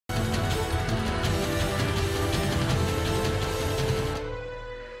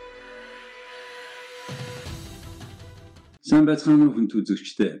Сайн байцгаана уу хүнд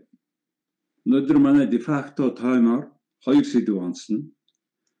үзэгчдээ. Өнөөдөр манай дефакто тоймоор хоёр сэдэв онцлно.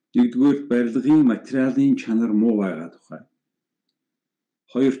 Нэгдүгээр барилгын материалын чанар муу байгаа тухай.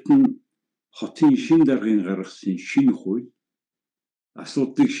 Хоёрт нь хотын шинэ даргын гаргасан шинэ хууль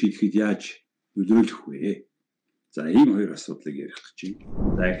асуудлыг шийдэхэд яаж нөлөөлөх вэ? За ийм хоёр асуудлыг ярих гэж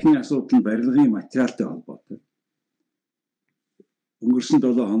байна. За эхний асуудал нь барилгын материалтай холбоотой. Өнгөрсөн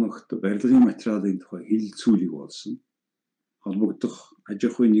 7 хоногт барилгын материалын тухай хэлэлцүүлэг болсон. Холбогдох аж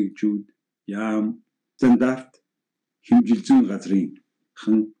ахуйн нэгжүүд, яам, стандарт, хэмжил зүйн газрын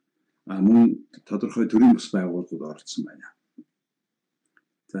мөн тодорхой төрийн бус байгууллагууд оролцсон байна.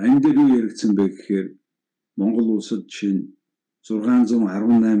 За энэ дээр юу яригдсан бэ гэхээр Монгол улсад жишээ нь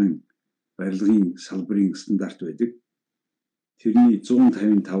 618 барилгын салбарын стандарт байдаг. Тэрний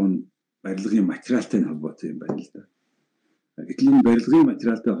 155 нь барилгын материалтай холбоотой юм байна л да. Гэтэл энэ барилгын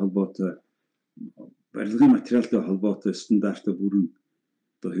материалтай холбоотой стандартыг бүрэн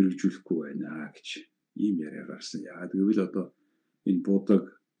одоо хэрэгжүүлэхгүй байна гэж ийм яриа гарсан. Яагаад гэвэл одоо энэ будаг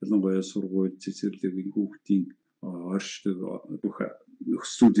ялангуяа сургууль, цэцэрлэг, хүүхдийн оршдог бүх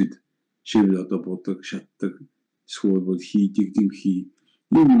нөхцлүүдэд жишээл одоо будаг, шатдаг, эсвэл бол хийдэг, дэмхий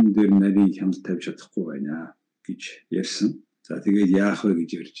юм дээр нарийн хяналт тавьж чадахгүй байна гэж ярьсан. За тэгээд яах вэ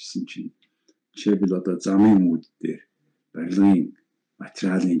гэж ярьжсэн чинь жишээл одоо замын үүд дээр барилгын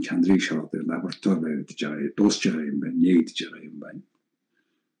материалын чанарыг шавардаг лаборатори баригдаж байгаа, дуусж байгаа юм байна, нэгдэж байгаа юм байна.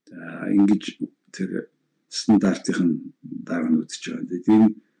 За ингэж тэр стандартын даргын үзэж байгаа.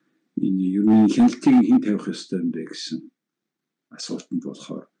 Тэгээд энэ ер нь хяналтыг хэн тавих ёстой юм бэ гэсэн асуултанд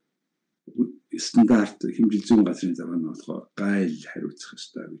болохоор стандарт хэмжил зүйн газрын дарга нь болохоор гайл хариуцах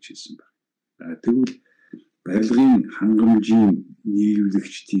ёстой гэж хэлсэн байна. Тэгвэл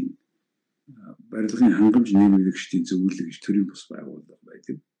барилгын хангамжийн нийлүүлэгчдийн зөвлөлт гэж төрийн бус байгууллага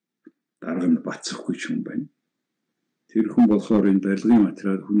байдаг. Дарга нь бацсахгүй ч юм байна. Тэр хүн болохоор энэ барилгын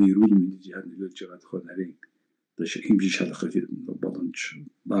материал хүний эрүүл мэндэд яаж нөлөөлж байгаа тухай нарийн хэмжээ шалгах боломж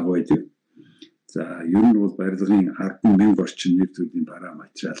бага байдаг. За ер нь бол барилгын 10,000 орчим нэр төрлийн бараа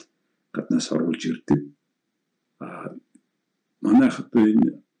материал гаднаас оруулж ирдэг. Манайхад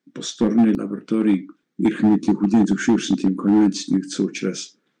энэ бус орны лабораторийн эрх мэдлийг хүлээн зөвшөөрсөн тийм конвенц нэгдсэн учраас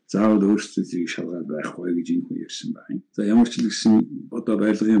заавал өөрсдөө зэрэг шалгаад байхгүй гэж энэ хүн ярьсан байна. За ямар ч л гэсэн одоо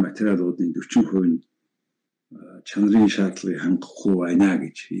барилгын материалуудын 40% нь чанарын шаардлагыг хангахгүй байна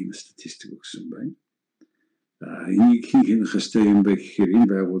гэж ийм статистик өгсөн байна. Энийг хэн хэвстэй юм бэ гэхээр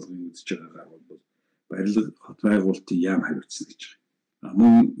энэ байгууллагын үзэж байгаагаар бол барилга хот байгуулалтын яам хариуцсан гэж байна.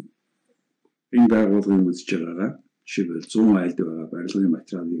 Мөн энэ байгууллагын үзэж байгаагаар жишээлбэл 100 айлд байгаа барилгын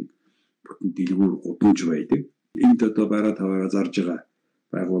материалын бүтэн дэлгүүр гудамж байдаг. Энд одоо бараа таваараа зарж байгаа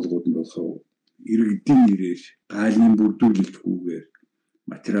байгууллагууд нь болохоор иргэдийн нэрээр гайлын бүрдүүлэлтгүйгээр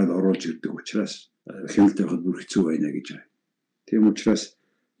материал оруулж ирдэг учраас хяналт тавихад бүр хэцүү байна гэж байна. Тийм учраас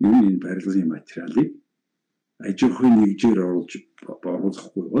ер нь энэ барилгын материалыг аж ахуйн нэгжээр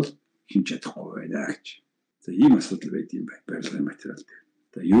оруулахгүй бол хэн чадахгүй байна гэж. За ийм асуудал байд юм байна барилгын материал дээр.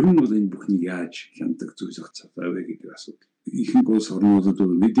 За ер нь бол энэ бүхнийг яаж хяндаг зүй зах цаваа вэ гэдэг асуудал. Ихэнх улс орнуудад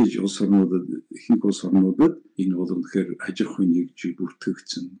бол мэдээж ихэнх улс орнуудад энэ бол үнэхээр аж ахуйн нэгжийг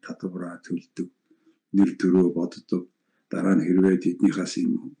бүртгэгдсэн татвараа төлдөг, нэр төрөө боддог. Дараа нь хэрвээ тэднийхээс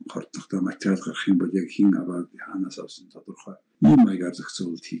ийм хордлоготой материал гарах юм бол яг хэн аваад хаанаас авсан тодорхой ийм маягаар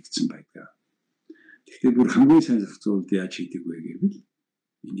зохицуулалт хийгдсэн байдаг. Гэхдээ бүр хамгийн сайн зохицуулалт яаж хийдэг вэ гэвэл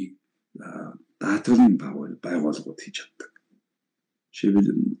энийг даатгалын байгууллагууд хийж чаддаг.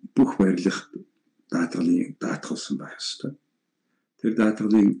 Жишээлбэл бүх барилгад даатгалсан байх ёстой. Тэр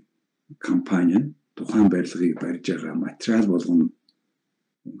даатгалын компани тухайн барилгыг барьж байгаа материал болгоно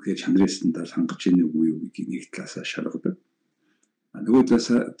үнэхээр чанарын стандарт хангаж ийн үгүй юу гэдгийг нэг талаасаа шалгадаг. Нөгөө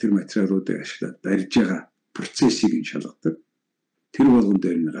талаасаа тэр материалуудыг ашиглаад барьж байгаа процессыг нь шалгадаг. Тэр болгон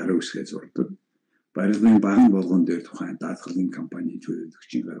дээр нь гарын үсгээ зурдаг. Барилгын баган болгон дээр тухайн даатгалын компани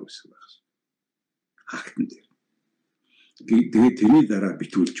төлөвлөгчийн гарын үсэг байх ёстой. Актн дээр. Тэгээд тэрний дараа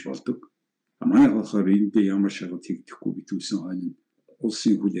битүүлж болдог. Манай болохоор энд ямар шалгалт хийгдэхгүй битүүлсэн хойно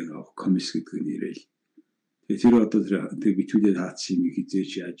улсын хүлээн авах комисс гэдэг нь ирээл. Тэгээд тэр одоо тэр битүүлээд хаацсан юм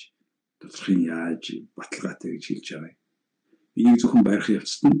хизээж яаж тодорхойн яаж баталгаатай гэж хэлж байгаа юм. Энийг зөвхөн барих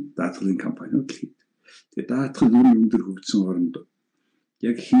явцад нь даатгалын компаниуд л хийдэг. Тэгээд даатгал бүрийн өндөр хөгжсөн оронд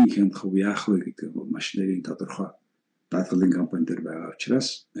яг хэн хянах вэ яах вэ гэдэг нь маш нарийн тодорхой даатгалын компани дээр байгаа учраас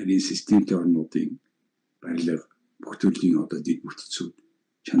нарийн системтэй орнуудын барилга бүх төрлийн одоо дэд бүтцүүд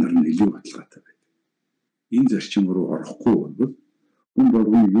чанар нь илүү баталгаатай байдаг. Энэ зарчим руу орохгүй бол хүн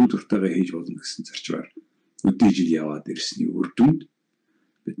болгон юу дуртайгаа хийж болно гэсэн зарчмаар өдөө жил яваад ирсний үр дүнд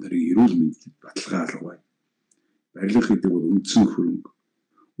бид нарын эрүүл мэндэд баталгаа алга байна. Барилга гэдэг бол үндсэн хөрөнгө.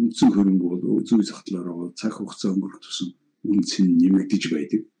 Үндсэн хөрөнгө бол зүй зах талаараа цаг хугацаа өнгөрөх тусам үнц нь нэмэгдэж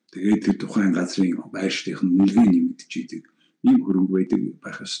байдаг. Тэгээд тэр тухайн газрын байршлын үнэлгээ нэмэгдэж идэг. Ийм хөрөнгө байдаг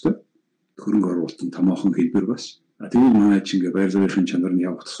байх ёстой. Хөрөнгө оруулалт нь томоохон хэлбэр бас. Тэгээд манай чинь ингээ барилгын чанар нь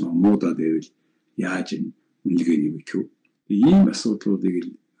явагдсан муудаад байвал яаж үнэлгээ нэмэгдэх вэ? Ийм асуудлуудыг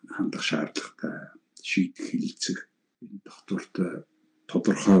хандах шаардлагатай, шийдэх хэлэлцэх, доктортой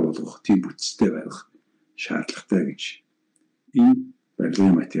тодорхой болгох, тийм бүтцтэй байх шаардлагатай гэж энэ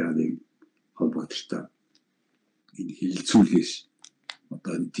барилгын материалын холбоотой энэ хэлэлцүүлгээс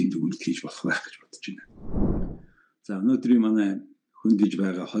одоо тийм дүгнэлт хийж болох байх гэж бодож байна. За өнөөдрийн манай хөндөж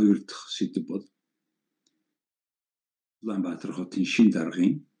байгаа хоёр дахь сэдэв бол Улаанбаатар хотын шинэ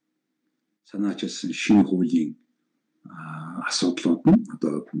даргын санаачилсан шинэ хуулийн асуудлууд нь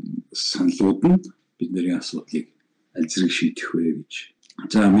одоо саналууд нь бидний асуудлыг аль зэрэг шийдэх вэ гэж.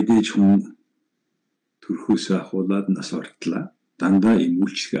 За мэдээж хүн төрхөөсөө ахуулаад нас бартлаа дандаа ийм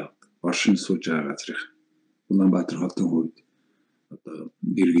үйлчлэгээ авдаг. Оршин сууж байгаа газрын Улаанбаатар хотын хувьд одоо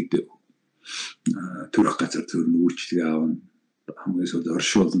иргэд төрөх газар төрн үйлчлэгээ авна. Хамгийн сүүлд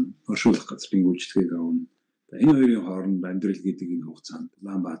оршуулах газрын үйлчлэгийг авна. Энэ хоёрын хооронд амьдрал гэдэг энэ хугацаанд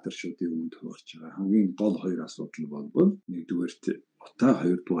Улаанбаатарчуудын өмнө тохиолж байгаа хамгийн гол хоёр асуудал бол нэгдүгээрт утаа,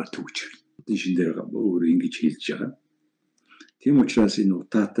 хоёрдугаар төвчрөл. Энэ шин дээр өөр ингэж хэлж байгаа. Тийм учраас энэ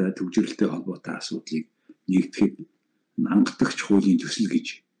утаатай төвчрөлтэй холбоотой асуудлыг нэгтгэхэд ангадагч хуулийн төсөл гэж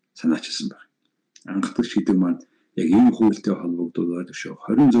санаачилсан байна. Ангадагч гэдэг маань яг энэ хуультай холбогдуулаад шүү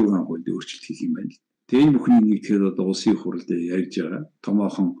 26 хуульд өөрчлөлт хийх юм байна. Тэгээ энэ бүхний нэгтгэхэд одоо улсын хурлд ярьж байгаа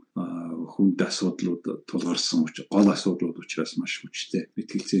томоохон хүнд асуудлууд тулгарсан гол асуудлууд учраас маш хүчтэй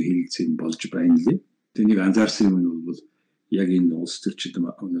мэтгэлцээ хэрэгцээ болж байна лээ. Тэнийг анзаарсан юм бол яг энэ улс төрчид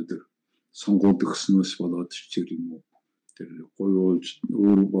өнөөдөр сонгуульд өгснөөс болоод ч юм уу тэр гоёулж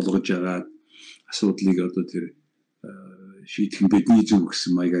өөр болгож байгаа асуудлыг одоо тэр шийдэх нь бидний зөв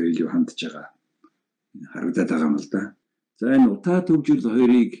гэсэн маягаар илүү хандж байгаа харагдаад байгаа юм л да. За энэ утаа төвжирэл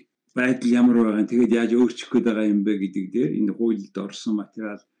хоёрыг байдал ямар байгаа нь тэгээд яаж өөрчлөх гээд байгаа юм бэ гэдэг дээр энэ хуулид орсон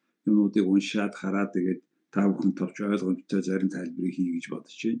материал юмнуудыг уншаад хараад тэгээд та бүхэн товч ойлгомжтой зарим тайлбарыг хий гэж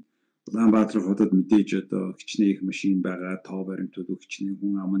бодож байна. Улаанбаатар хотод мэдээж одоо хичнээн их машин байгаа, тоо баримтууд хичнээн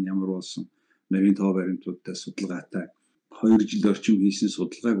хүн ам нь ямар болсон, нарийн тоо баримтуудтай судалгаатай 2 жил орчим хийсэн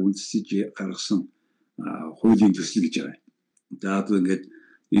судалгааг үндэслэж гаргасан хуулийн төсөл гэж байгаа. За одоо ингээд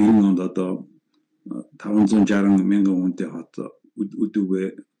 90 онд одоо 560 мянган хүнтэй хот өдөгөө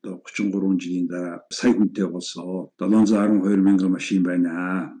одоо 33 жилийн дараа сая хүнтэй болсон. 712 мянган машин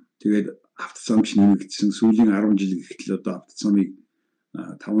байна. Тэгээд автоцамч нэмэгдсэн. Сүүлийн 10 жил гэхтэл одоо автоцамыг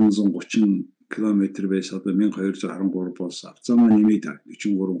 530 км байс одоо 1213 болсон. Автоцамаа нэмээд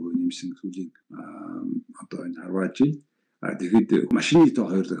 43% нэмсэн сүүлийн одоо энэ 10 жил. Тэгэхэд машины тоо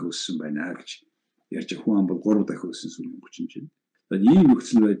 2 дахин өссөн байна гэж ярьж хүн ам бол 3 дахин өссөн сүүлийн 30 жил. Ийм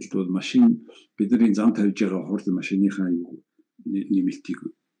нөхцөл байдалд бол машин бидний зам тавьж байгаа хурд машиныхаа нэмэлтийг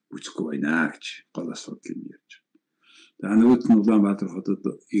үүсэхгүй байна гэж гол асуудал юм ярьж байна. Нөгөөт нь Улаанбаатар хотод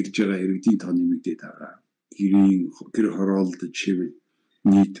ирж байгаа иргэдийн тоо нэмэгдээд байгаа. Гэр хорооллож чивэл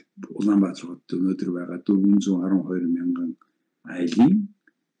нийт Улаанбаатар хотод өнөөдөр байгаа 412 мянган айлын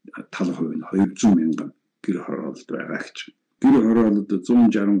тал хувь нь 200 мянган гэр хорооллод байгаа гэж. Гэр хорооллод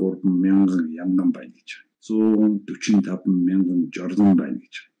 163 мянган янган байна гэж. 145 мянган жордон байна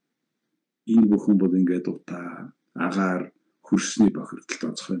гэж. Энэ бүхэн бол ингээд утаа, агаар, хөрсний бохирдолд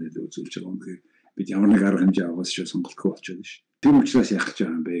онцгой нөлөө үзүүлж байгаа юм. Тэгэхээр бид ямар нэг арга хэмжээ авах ч сонголтгүй болчиход шүү. Тэр учраас яах гэж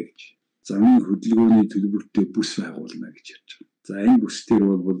байгаа юм бэ гэж. Замын хөдөлгөөний төлбөртэй бүс байгуулна гэж ярьж байгаа. За энэ бүс дээр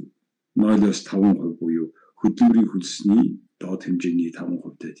бол 0-5% буюу хөдөлмөрийн хөлсний доод хэмжээний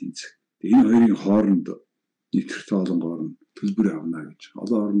 5%-тай тэнцэх. Энэ хоёрын хооронд нэвтрэлт олонгоор нь төлбөр авна гэж.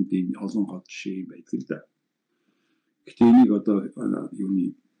 Олон оронд энэ олон хот жишээ байдаг л да. Гэхдээ энийг одоо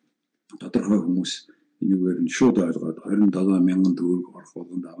юуны тодорхой хүмүүс энэгээр нь шууд ойлгоод 27 мянган төгрөг орох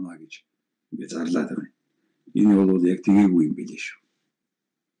болгонд авна гэж ингээд зарлаад байна. Энэ бол яг тэгээгүй юм билээ шүү.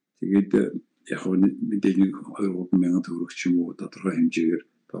 Тэгээд яг мэдээж 2-3 мянган төгрөг ч юм уу тодорхой хэмжээгээр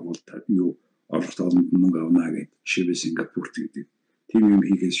байгуулт юу орлогот олонд мөнгө авна гэж жишээ Сингапурт гэдэг. Тийм юм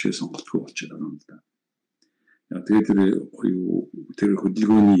хийхээс шээ сонголтгүй болчиход байгаа юм л да. Тэгээд тэр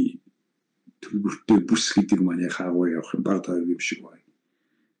хөдөлгөөний төлбөртэй бүс гэдэг маань хаагуу явах баг тойрог юм шиг байна.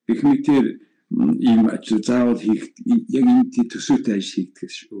 Гэх мэтээр ийм заавал хийх яг энэ төсөөтэй ажил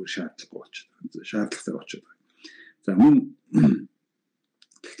хийгдэх өөр шаардлагатай болчиход байна. За мөн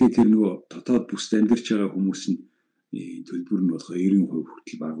гэхдээ тэр нөгөө дотоод бүсд амьдарч байгаа хүмүүс нь төлбөр нь болохоор 90%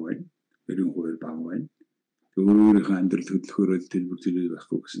 хүртэл бага байна. 90% бага байна. Өөрийнхөө амьдрал хөдлөхөөрөө төлбөр төлөй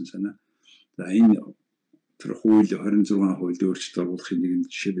байхгүй гэсэн санаа. За энэ тэр хууль 26 хуульд өөрчлөлт оруулахын нэгэн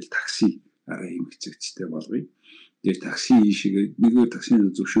жишээл такси арга хэмжигчтэй болгоё. Тэгээд такси ийшээ нэггээр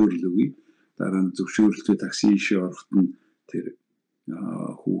таксины зөвшөөрөл өгье. Дараа нь зөвшөөрөлтөд такси ийшээ ороход нь тэр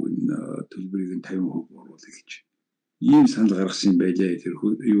хүүн төлбөрийг 50% оруулах гэж ийм санал гаргасан байлээ. Тэр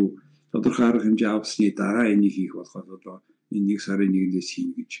юу тодорхой арга хэмжээ авсны дараа энийг хийх болохоор одоо энэ 1 сарын 1-ээс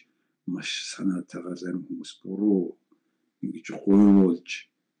хийнэ гэж маш санаатайгаар зарим хүмүүс буруу ингэж гуйвуулж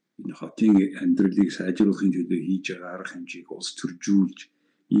энэ хотын амьдралыг сайжруулахын төлөө хийж байгаа арга хэмжээг улс төржүүлж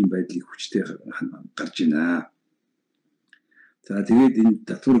ийм байдлыг хүчтэй гарч байна. За тэгээд энэ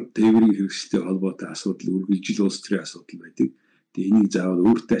татвар тээврийн хэрэгсэлтэй холбоотой асуудал үргэлжил улс төрийн асуудал байдаг. Тэгээд энийг заавал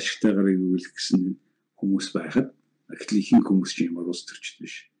өөртөө ашигтайгаар өгүүлэх гэсэн хүмүүс байхад гэтэл ихэнх хүмүүс чинь ямар улс төрчд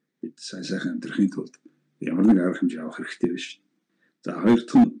биш. Бид сайхан амьдрахын тулд ямар нэг арга хэмжээ авах хэрэгтэй биш. За хоёр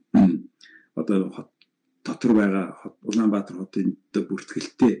дахь нь одоо дотор байгаа Улаанбаатар хотын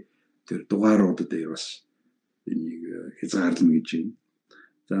бүртгэлтэй тэр дугаарууд дээр бас энийг хязгаарлана гэж байна.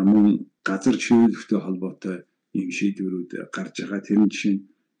 За мөн газар чиглэлтэй холбоотой ийм шийдвэрүүд гарч байгаа. Тэр нь жишээ нь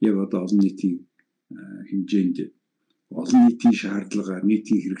яг одоо олон нийтийн хэмжээнд олон нийтийн шаардлагаар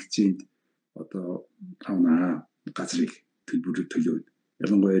нийтийн хэрэгцээнд одоо тавнаа газрыг төлбөрөөр төлөөд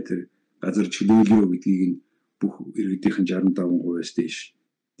ялангуяа тэр газар чөлөөлөө гэдгийг нь бүх иргэдийнхэн 65%-аас дээш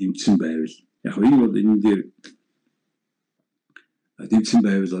дэмжсэн байвал яг энэ бол энэ дээр дэмжсэн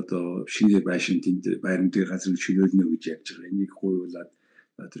байвал одоо шинэ байшин тэнд байрамдын газрыг чөлөөлнө гэж ярьж байгаа. Энийг гуйвуулаад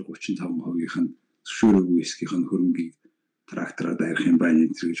тэр 35%-ийнх нь зөвшөөрөөгүй хэсгийнх нь хөрөнгийг трактороор дайрах юм байна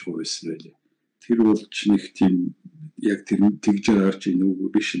гэж гуйсан байлээ. Тэр бол ч нэг тийм яг тэр тэгж байгаач нүг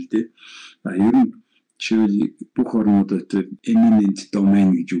биш л дээ. Ер нь чивэл бүх орнуудад eminent domain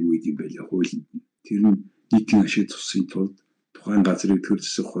гэж үг юм байлаа хуулинд. Тэр нь нийтийн ашиг тусахын тулд тухайн газрыг төр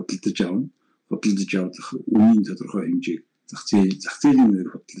засаг худалдаж авна. Худалдаж авах үнийн тодорхой хэмжээг зах зээлийн нэр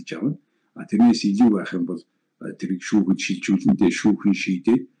худалдаж авна. Тэрнээс илүү байх юм бол тэрийг шүүхэд шилжүүлэндээ шүүхэн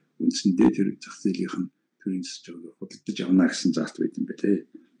шийдээд үндсэндээ тэр зах зээлийнх нь төрийн засаг худалдаж авна гэсэн заалт байт юм байлээ.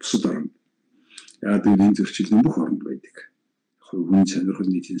 Бусад орнд. Яг энэ зөрчил нь бүх орнд байдаг. Хүн сонирхол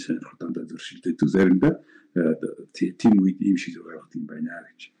нийтийн сонирхол дандаа зөрчилдөд заримдаа тийм үед ийм шиг гаргах юм байна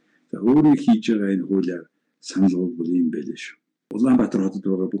гэж. За өөрөө хийж байгаа энэ хуулиар санал бол юм байлээ шүү. Улаанбаатар хотод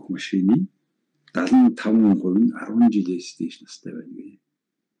байгаа бүх машины 75% нь 10 жилээс дээш настай байна гэх.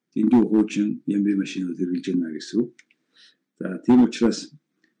 Эндүү хуучин ямби машинууд хэрэглэж байна гэсэн үг. За тийм учраас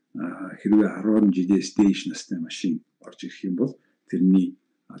хэрвээ 10 жилээс дээш настай машин орж ирэх юм бол тэрний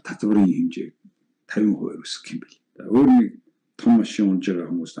татварын хэмжээ 50% өсөх юм байна. За өөр нэг том машин унж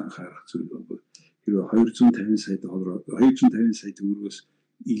байгаа хүмүүст анхаарах зүйл бол хэрвээ 250 сая төгрөгөөс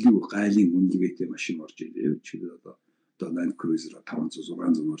илүү гайлын үнэлгээтэй машин орж ирээ. Жишээлбэл одоо Land Cruiser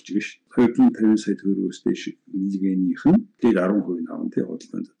 500-600 орж ирж ш. 250 сая төгрөгөөс дээш үнэлгээнийх нь тэгээд 10% авна тий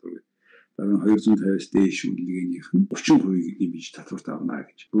худалдааны татвар. Дараа нь 250-аас дээш үнэлгээнийх нь 30% нэмж татварт авна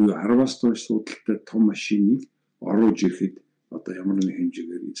гэж. Буюу 10-аас доош судалтай том машиныг оруулж ирэхэд одоо ямар нэг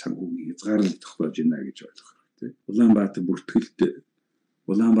хэмжээгээр санхүүгийн хязгаарлалт тогтоож байна гэж ойлгох хэрэгтэй.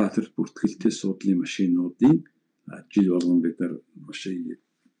 Улаанбаатар бүртгэлтэй суудлын машинуудын жил болгон бид нар машин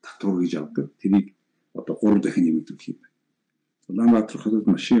татвар гэж авдаг. Тэрийг одоо 3 дахин нэмэгдүүлэх юм байна. Улаанбаатар хотод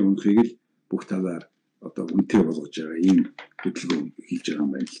машин унахыг л бүх талаар одоо үнэтэй болгож байгаа ийм хөдөлгөөн хийж байгаа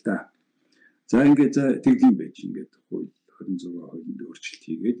юм байна л да. За ингээд тэгдэм байж ингээд хууль 26 хуулинд өөрчлөлт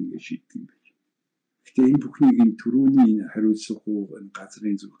хийгээд ингээд шийддэг юм байна. Гэхдээ энэ бүхнийг энэ төрөүний хариуцлах уу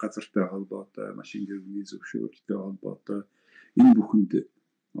газрын газартай холбоотой машин гэрээний зөвшөөрлөлттэй холбоотой энэ бүхэнд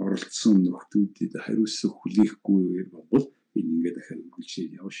оролцсон нөхдүүдэд хариуцлах хүлээхгүй бол энэ ингээд дахиад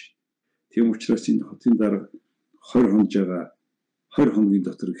үргэлжлээд явна ш. Тийм учраас энэ хотын дарга 20 хоног байгаа 20 хоногийн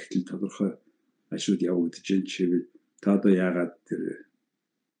дотор гэхэл тодорхой ажлууд явагдаж байна. Жишээлбэл та одоо яагаад тэр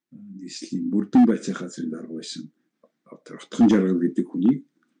нийслэлийн мөрдөн байцаа газрын дарга байсан Хотын жаргал гэдэг хүнийг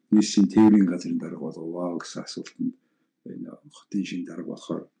нийслэлийн тээврийн газрын дарга болгоо гэсэн асуултанд энэ хотын шинэ дарга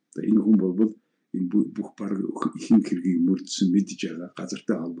болохоор энэ хүн бол энэ бүх баг ихэнх хэргийг мөрдсөн мэдж байгаа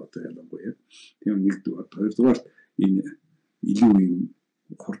газартай холбоотой ялангуяа. Тийм нэгдүгээр хоёрдугаар энэ илүү юм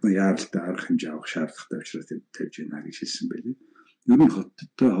хурдан яаралтай арга хэмжээ авах шаардлагатай учраас тавьж байна гэж хэлсэн байлээ. Ер нь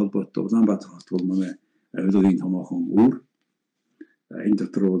хоттой холбоотой Улаанбаатар хот бол манай авилгын томоохон өөр. Энэ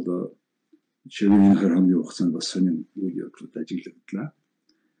дотор бол жишээлбэл 20 хоногийн хугацаанд бас сонин үйл явдлууд ажиглагдлаа.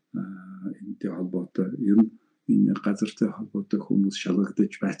 Энэтэй холбоотой ер нь энэ газартай холбоотой хүмүүс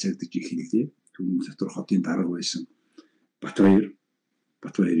шалгагдаж байцаагдаж эхэллээ. Түүний дотор хотын дарга байсан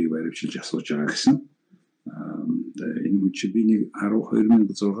Батбаярыг баримжилж асууж байгаа гэсэн. Энэ үчи би нэг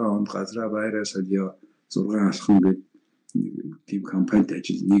 2006 онд газраа байраа солио 6 алхан гэдэг тийм компанид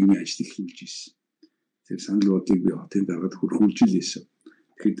нийгмийн ажил эхлүүлж ирсэн. Тэр саналуудыг би хотын даргад хөрхүүлж илээсэн.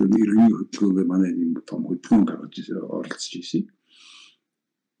 Тэгэхээр иргэний хөтөлбөрөөр манай нэг том хөтөлбөр гаргаж оролцож ирсэн.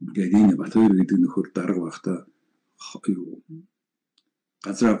 Тэгээд энэ Батбаяр гэдэг нөхөр дарга байхдаа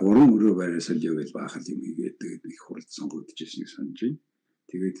газраа 3 өрөө байраас л явал баахал юм хийгээд тэгээд их хурд сонгогдож ирснийг санаж байна.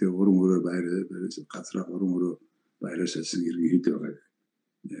 Тэгээд тэр 3 өрөө байраас газраа 3 өрөө байраас олсон иргэн хэд байгааг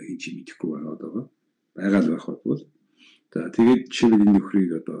хийж мэдэхгүй байгаа. Байгаал байх бол за тэгээд жишээл энэ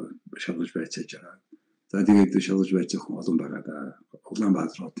нөхрийг одоо шалгаж байцааж байгаа. За тэгээд шалгаж байцаах хүн олон байгаа да.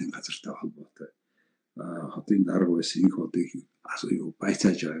 Улаанбаатар хотын газартай холбоотой. Хотын дарга байсан их хотыг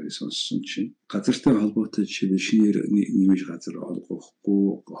байцааж байгааг сонссон чинь газартай холбоотой жишээл шинээр нэмж газар олгохгүй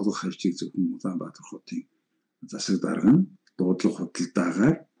олох хажиг зөвхөн Улаанбаатар хотын засаг даргын дуудлага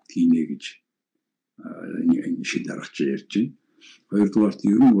худалдаагаар хийнэ гэж энэ шин даргач ярьж байна. Хоёрдугаарт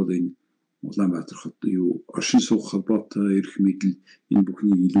ер нь бол энэ Улаанбаатар хот юу оршин суух холбоотой эрх мэдэл энэ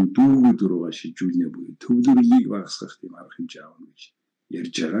бүхнийг илүү дүүргүүд руугаа шилжүүлнэ буюу төвлөрлийг багасгах тийм арга хэмжээ авах гэж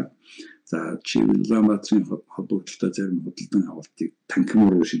ярьж байгаа. За жишээл Улаанбаатарын холбогдлолтой зарим худалдан авалтыг танхим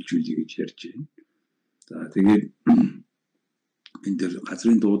руу шилжүүлье гэж ярьж байна. За тэгээд энэ дээр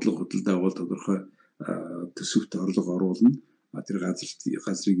газрын дуудлага худалдаа бол тодорхой төсөвт орлого оруулна. Тэр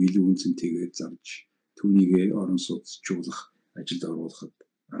газрыг илүү үнцэнтэйгээр зарж түүнийг орон сууцчлах ажилд оруулахад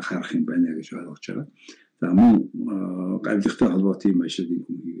анхаарах юм байна гэж ойлгож байгаа. За мөн гавьлахтай холбоотой юм ажлыг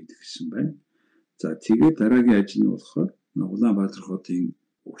хүн хийгээд ирсэн байна. За тэгээд дараагийн ажил нь болохоор Улаанбаатар хотын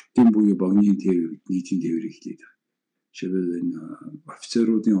уртын буюу богино тээвэр нийтийн тээврийг хэлээд байгаа. Жишээлбэл энэ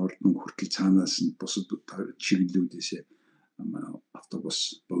офицеруудын ордон хүртэл цаанаас нь бусад чиглэлүүдээс автобус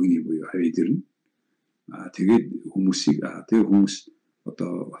богино буюу хавь дэрнэ. Тэгээд хүмүүс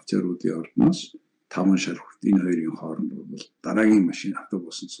одоо офицеруудын ордноос 5 шар хүртэл энэ хоёрын хооронд бол дараагийн машин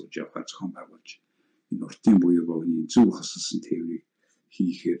автобусанд сууж явахаар зохион байгуулж энэ уртын буюу богино зөв хассан тээврийг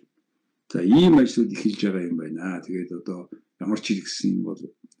хийхээр за ийм ажлууд эхэлж байгаа юм байна. Тэгээд одоо ямар ч хэлсэн бол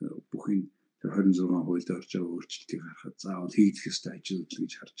бүхэн 26 хуульд орж байгаа өөрчлөлтийг харахад заавал хийгдэх ёстой ажлууд л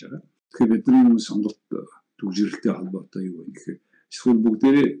гэж харж байгаа. Тэгэхээр бидний сонголт төвжирэлтэй холбоотой юу вэ гэхээр эсвэл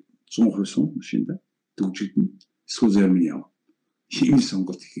бүгдээрээ 100% сум машинда төвжигдэн эсвэл зарим нь яв. Ийм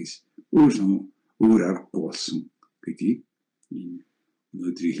сонголт хийхээс өөр аргагүй болсон гэдгийг энэ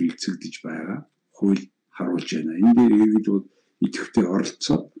өнөөдрийн хэлэлцэгдэж байгаа хууль харуулж байна. Энэ дээр иргэд бол идэвхтэй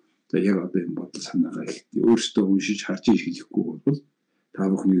оролцоод яг одоо энэ бодол санаагаа өөрсдөө уншиж харж хэлэхгүй бол та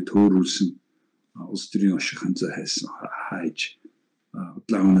бүхнийг төөрүүлсэн улс төрийн ашиг ханзаа хайж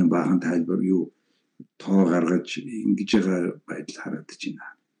удлааны баахан тайлбар юу тоо гаргаж ингэж байгаа байдал харагдаж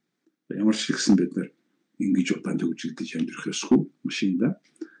байна. Ямар ч ихсэн бид нар ингэж удаан төгжигдэж амьдрах ёсгүй машинда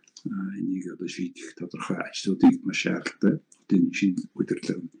энийг одоо шийдэх тодорхой ажлуудыг маш аргатай энэ шинэ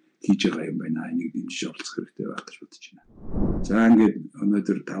удирдлага хийж байгаа юм байна. Энийг дэмжиж оролцох хэрэгтэй байх гэж бодож байна. За ингээд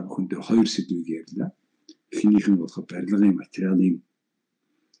өнөөдөр та бүхэндээ 2 сэдвийг ярьлаа. Эхнийх нь болохоор барилгын материалын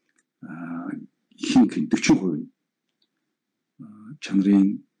ихэнх 40% чанарын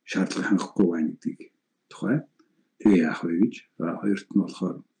шаардлагыг хангахгүй байна гэдгийг тухай тэгээ яах вэ гэж. Хоёрт нь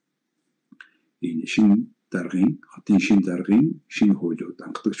болохоор энэ шинэ даргын хотын шинэ даргын шинэ хуулиуд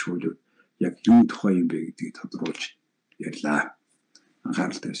анхдагч хуулиуд яг юун тухай юм бэ гэдгийг тодруулж ярьлаа.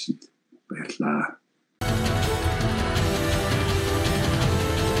 Анхаарал тавьсанд баярлалаа.